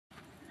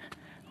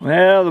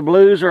Well, the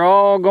Blues are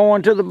all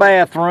going to the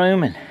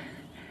bathroom and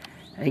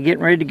they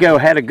getting ready to go.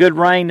 Had a good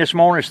rain this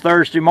morning. It's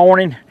Thursday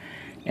morning,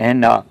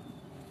 and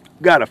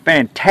got a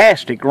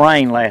fantastic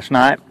rain last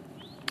night.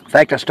 In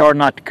fact, I started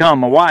not to come.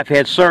 My wife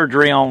had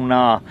surgery on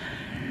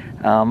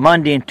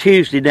Monday and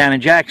Tuesday down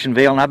in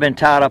Jacksonville, and I've been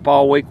tied up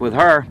all week with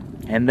her.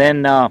 And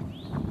then I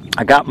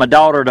got my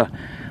daughter to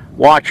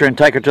watch her and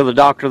take her to the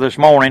doctor this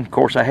morning. Of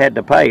course, I had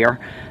to pay her.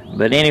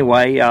 But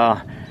anyway,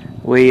 I'm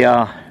going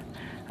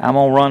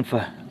to run for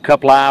a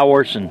couple of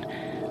hours and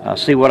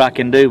see what I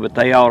can do, but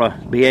they ought to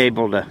be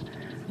able to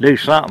do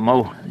something.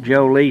 Oh,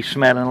 Joe Lee's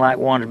smelling like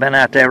one's been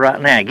out there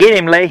right now. Get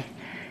him, Lee.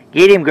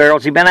 Get him,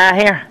 girls. He been out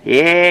here?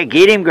 Yeah,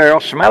 get him,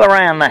 girls. Smell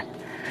around there.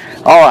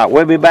 All right,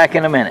 we'll be back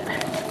in a minute.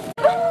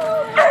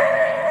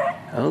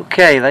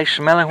 Okay, they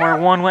smelling where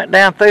one went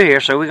down through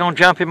here, so we're going to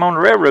jump him on the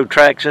railroad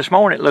tracks this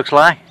morning, it looks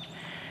like.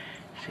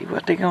 See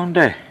what they're going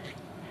to do.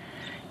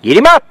 Get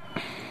him up!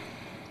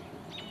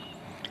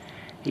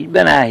 He's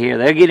been out here.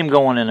 They'll get him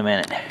going in a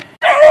minute.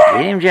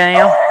 Get him,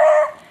 Jam.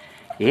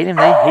 Get him.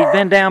 He's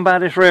been down by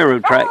this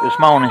railroad track this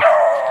morning.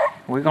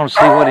 We're going to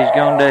see what he's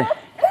going to do.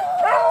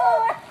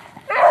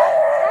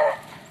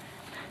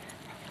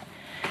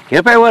 Get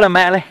up there with him,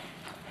 Mally.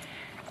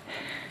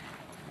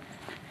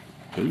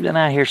 He's been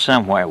out here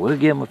somewhere. We'll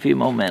give him a few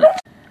more minutes.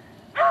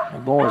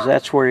 Well, boys,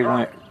 that's where he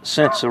went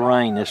since the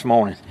rain this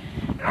morning.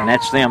 And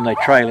that's them. They're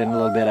trailing a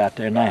little bit out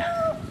there now.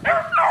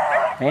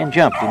 Man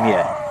jumped him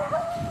yet.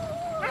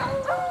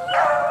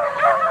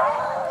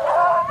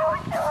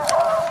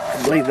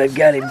 I believe they've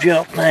got him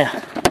jumped now.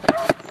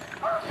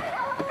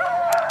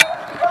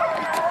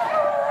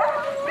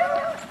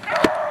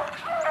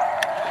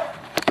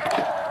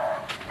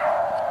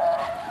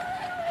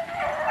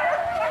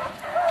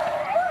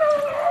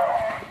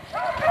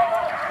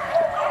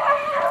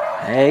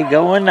 Hey,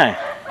 go in there.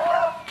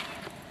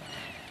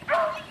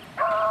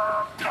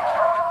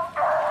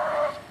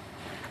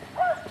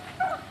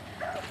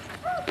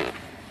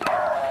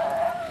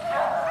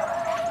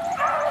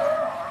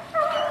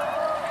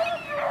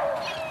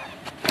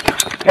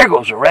 There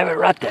goes the rabbit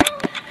right there.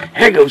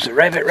 There goes the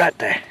rabbit right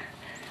there.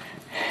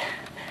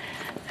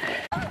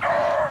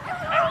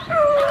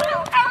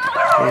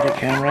 Here they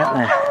come right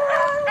now.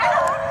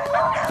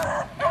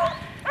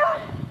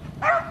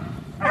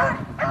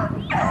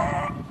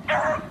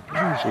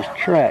 There's his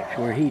tracks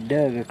where he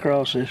dug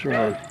across this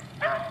road.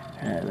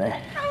 Right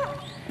there.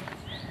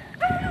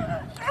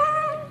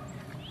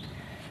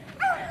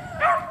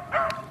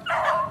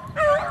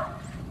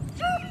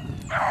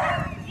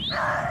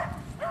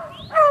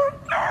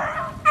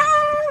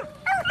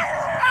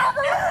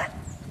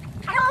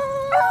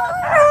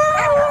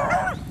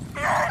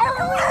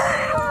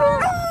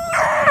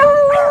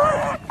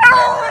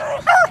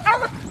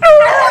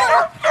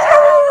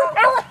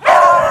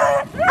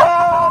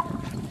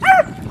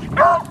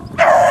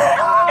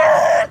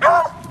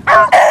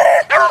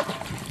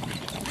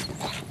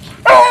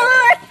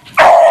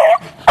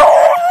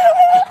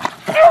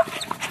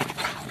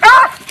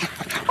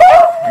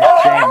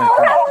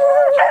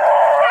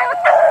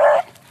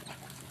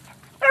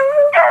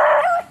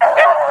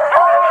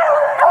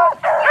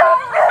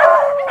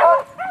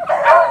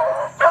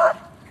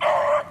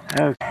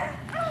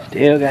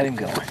 Still got him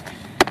going.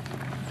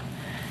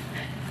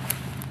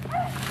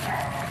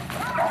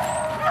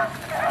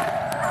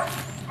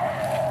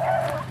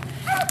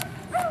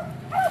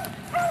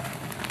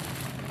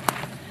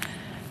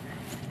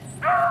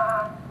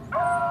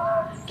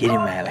 Get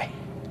him, Mally.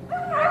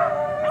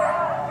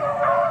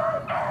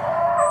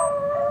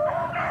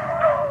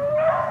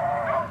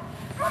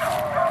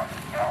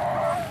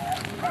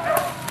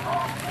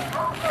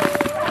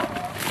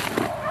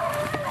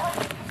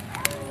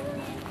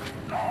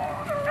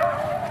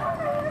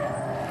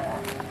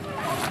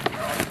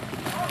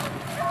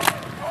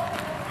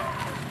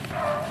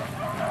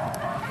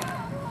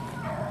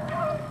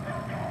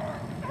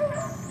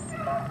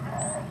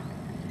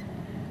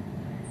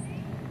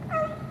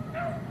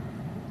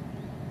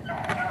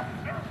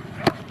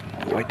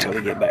 Wait till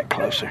they get back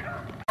closer.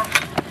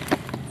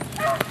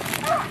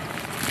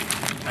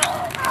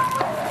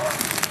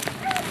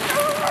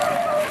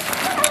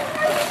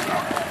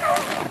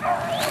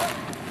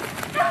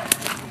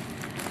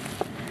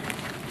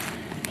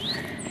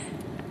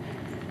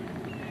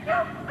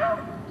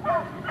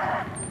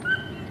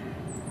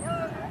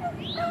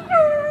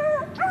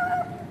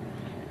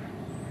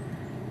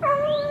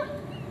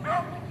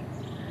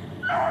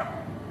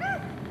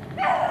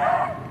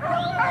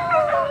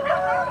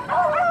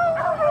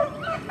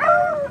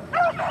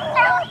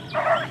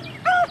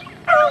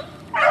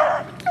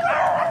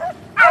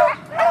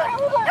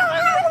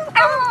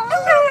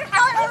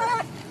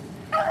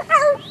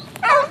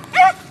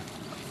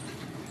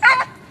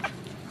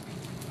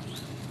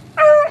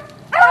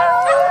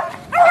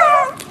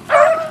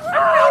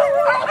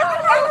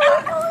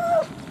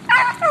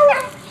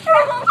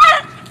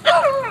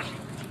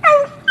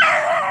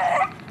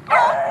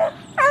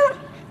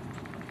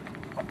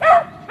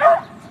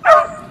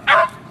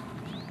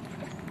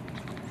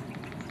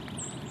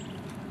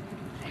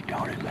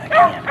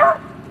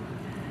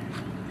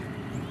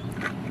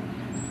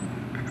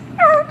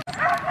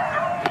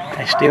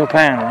 They still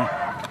pounding him.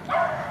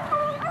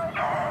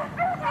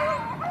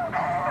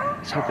 I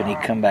was hoping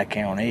he'd come back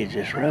here on the edge of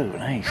this road,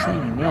 and I ain't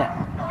seen him yet.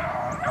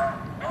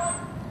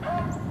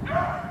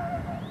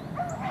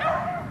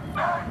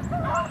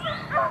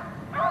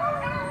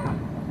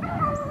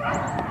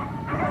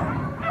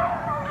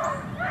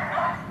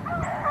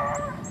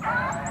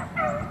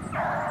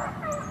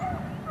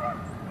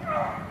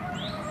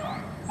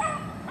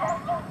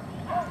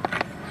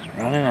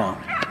 Running on.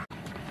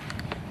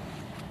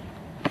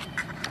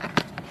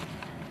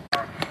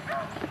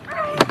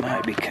 He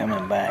might be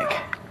coming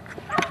back.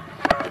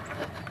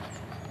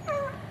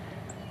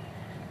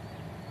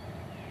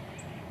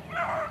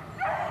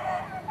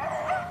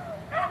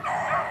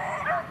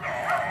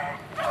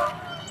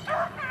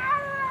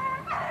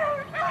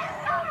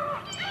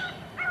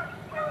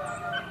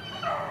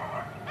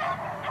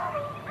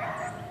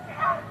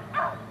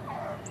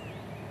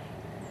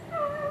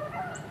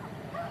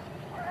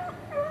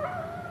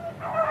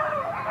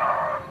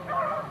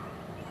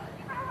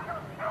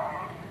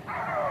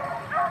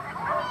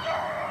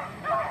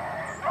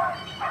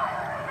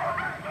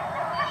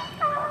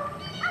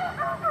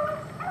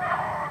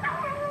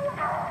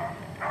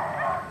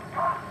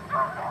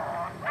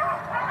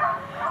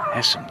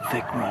 There's some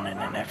thick running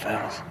in there,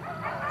 fellas.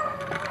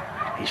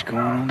 He's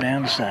going on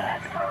down the side.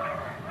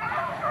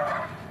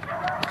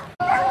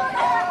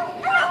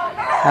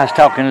 I was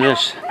talking to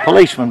this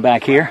policeman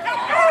back here,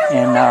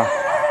 and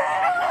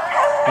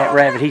that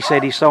rabbit, he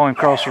said he saw him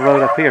cross the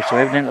road up here, so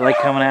evidently they're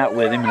coming out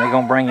with him, and they're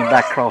going to bring him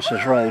back across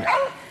this road.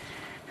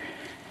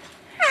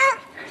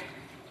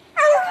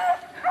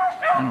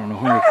 I don't know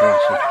where he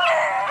crossed it.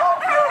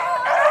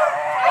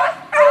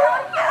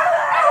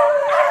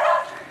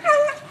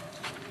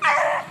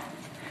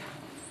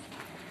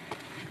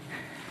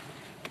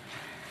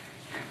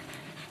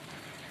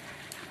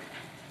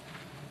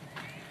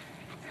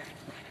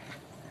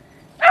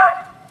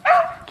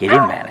 Get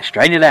him, Mally.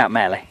 Straighten it out,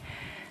 Mally.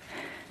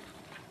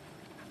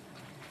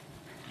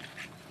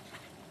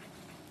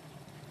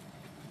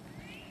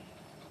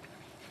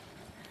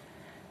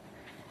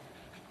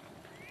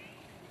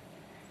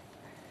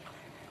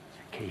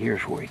 Okay,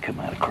 here's where he come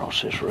out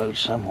across this road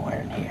somewhere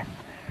in here.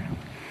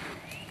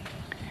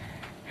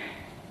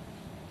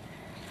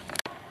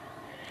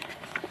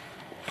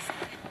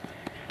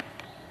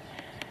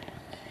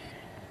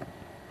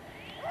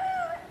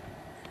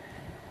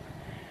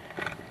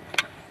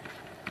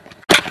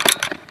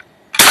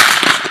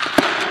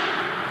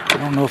 I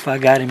don't know if I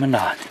got him or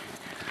not.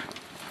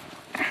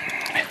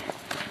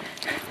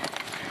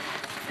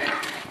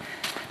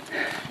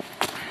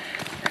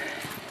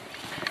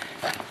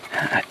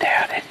 I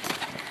doubt it.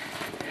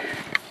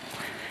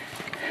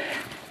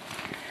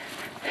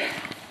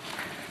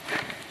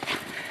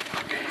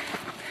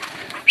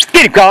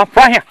 Get him, Carl.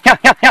 Right here. Yeah.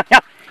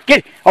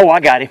 Get him. Oh, I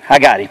got him. I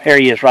got him. There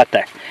he is right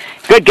there.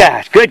 Good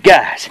guys. Good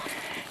guys.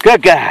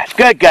 Good guys.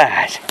 Good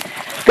guys.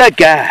 Good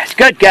guys.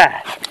 Good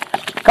guys.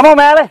 Come on,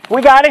 Mally.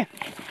 We got him.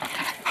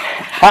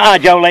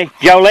 Jolie.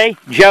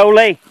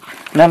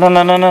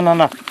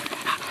 No.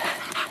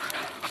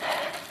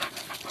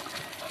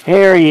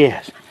 Here he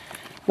is.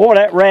 Boy,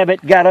 that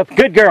rabbit got up.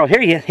 Good girl. Here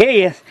he is.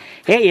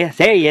 There he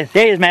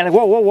is, Mally.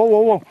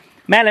 Whoa.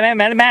 Mally,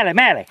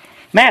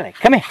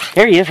 come here.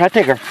 There he is, right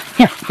there, girl.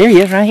 Yeah, there he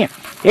is, right here.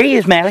 There he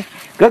is, Mally.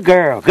 Good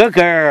girl.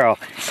 That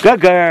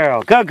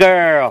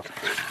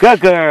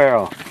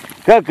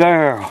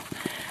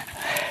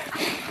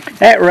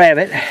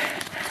rabbit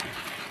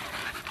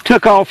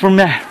took off from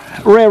the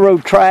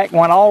railroad track,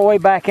 went all the way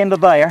back into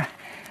there,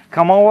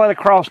 come all the way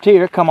across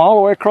here, come all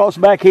the way across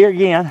back here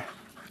again,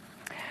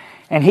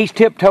 and he's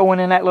tiptoeing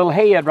in that little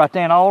head right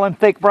there in all them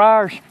thick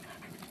briars,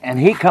 and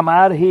he come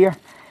out of here,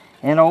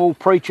 and old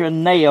preacher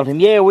nailed him.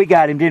 Yeah, we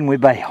got him, didn't we,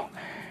 Bale?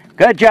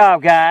 Good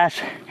job, guys.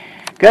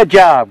 Good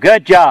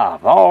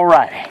job. All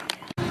righty.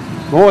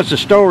 Boy, as the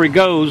story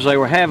goes, they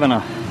were having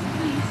a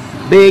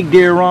big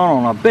deer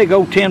run on a big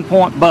old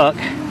 10-point buck,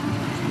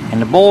 and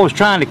the boy was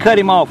trying to cut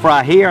him off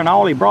right here, and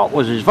all he brought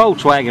was his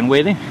Volkswagen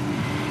with him.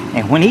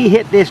 And when he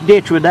hit this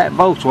ditch with that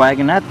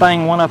Volkswagen, that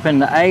thing went up in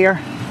the air,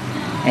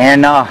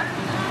 and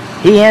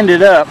he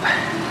ended up,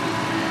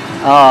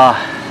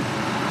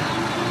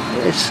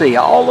 let's see,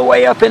 all the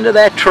way up into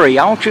that tree.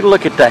 I want you to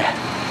look at that.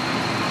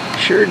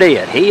 Sure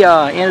did. He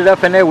ended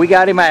up in there. We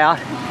got him out,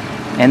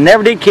 and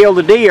never did kill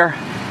the deer,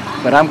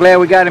 but I'm glad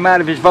we got him out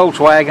of his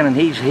Volkswagen, and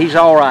he's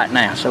all right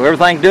now. So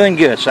everything's doing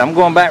good. So I'm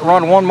going back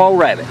running one more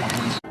rabbit.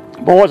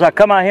 Boys, I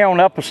come out here on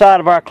the upper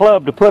side of our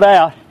club to put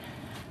out.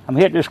 I'm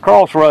hitting this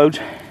crossroads,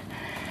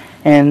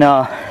 and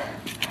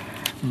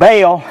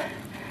Bale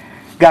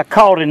got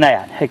caught in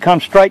that. It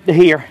comes straight to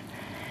here,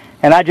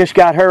 and I just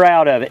got her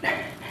out of it.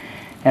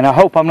 And I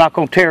hope I'm not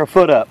going to tear her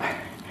foot up.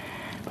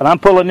 But I'm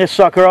pulling this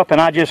sucker up,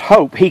 and I just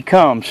hope he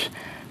comes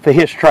for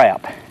his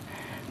trap.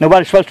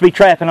 Nobody's supposed to be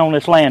trapping on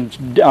this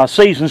land.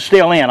 Season's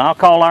still in. I'll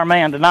call our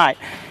man tonight,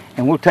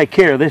 and we'll take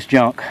care of this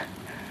junk.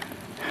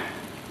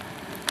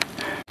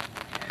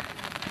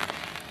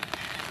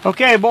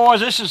 Okay,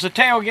 boys, this is the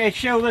tailgate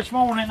show this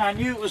morning. I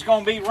knew it was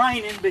going to be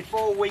raining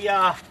before we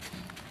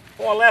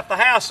before I left the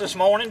house this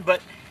morning,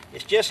 but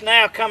it's just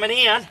now coming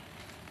in.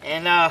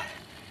 And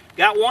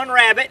got one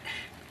rabbit.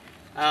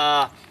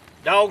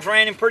 Dogs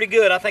ran him pretty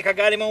good. I think I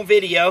got him on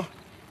video.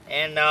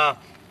 And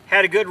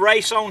had a good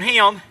race on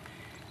him.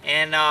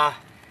 And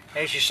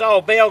as you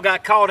saw, Belle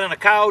got caught in a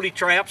coyote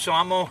trap, so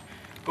I'm going to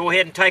go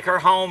ahead and take her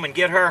home and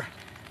get her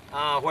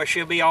where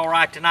she'll be all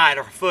right tonight.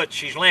 Her foot,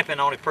 she's limping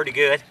on it pretty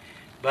good.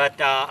 But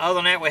other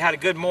than that, we had a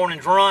good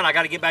morning's run. I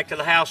got to get back to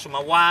the house with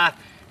my wife.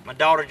 My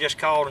daughter just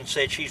called and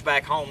said she's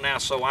back home now,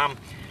 so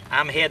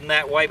I'm heading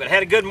that way. But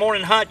had a good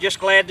morning hunt. Just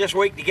glad this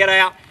week to get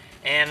out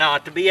and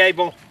to be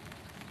able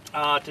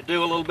to do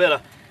a little bit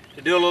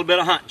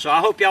of hunting. So I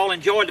hope y'all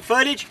enjoyed the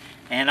footage,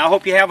 and I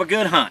hope you have a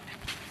good hunt.